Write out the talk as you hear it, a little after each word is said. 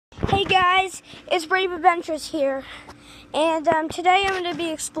guys, it's Brave Adventures here, and today I'm going to be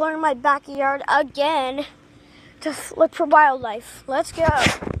exploring my backyard again to look for wildlife. Let's go.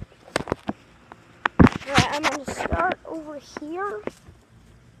 Alright, I'm going to start over here.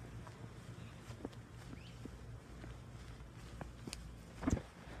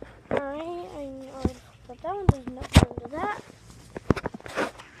 Alright, I already put that one, there's nothing under that.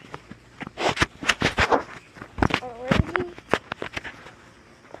 Alrighty.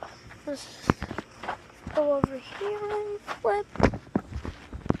 Let's go over here and flip.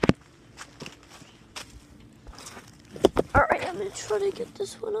 Alright, I'm going to try to get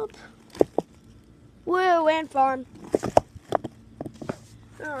this one up. Whoa, ant farm.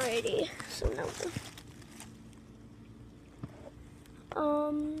 Alrighty, so now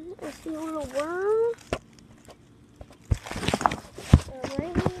I see a little worm.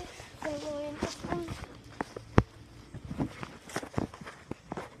 Alrighty, so I'm going in this one.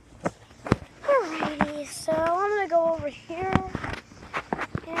 Alrighty, so I'm going to go over here,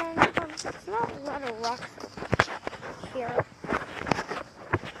 and there's not a lot of rocks here.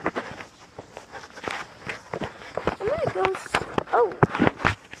 I'm going to go, oh,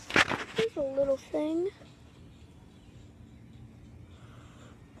 there's a little thing.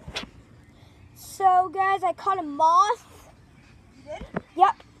 So guys, I caught a moth. You did?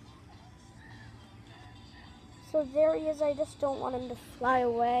 Yep. So there he is, I just don't want him to fly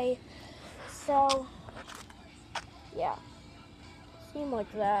away. So, yeah, seemed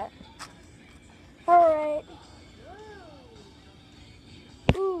like that. Alright.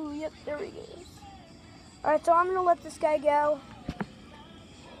 Ooh, yep, there he is. Alright, so I'm going to let this guy go.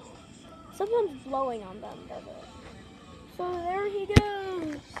 Something's blowing on them, does it? So there he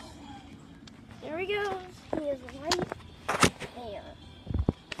goes. There he goes. He is right there.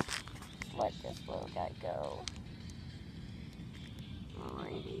 Let this little guy go.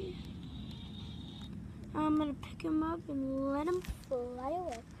 Alrighty. I'm going to pick him up and let him fly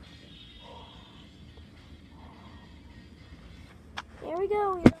away. There we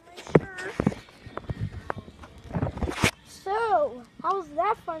go. He's on my shirt. So, how's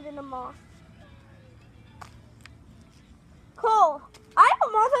that finding a moth? Cool. I have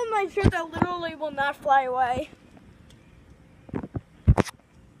a moth on my shirt that literally will not fly away.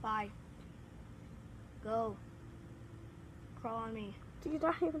 Bye. Go. Crawl on me. There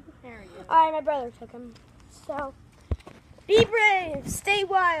he is. Alright, my brother took him. So, be brave, stay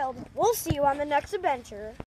wild. We'll see you on the next adventure.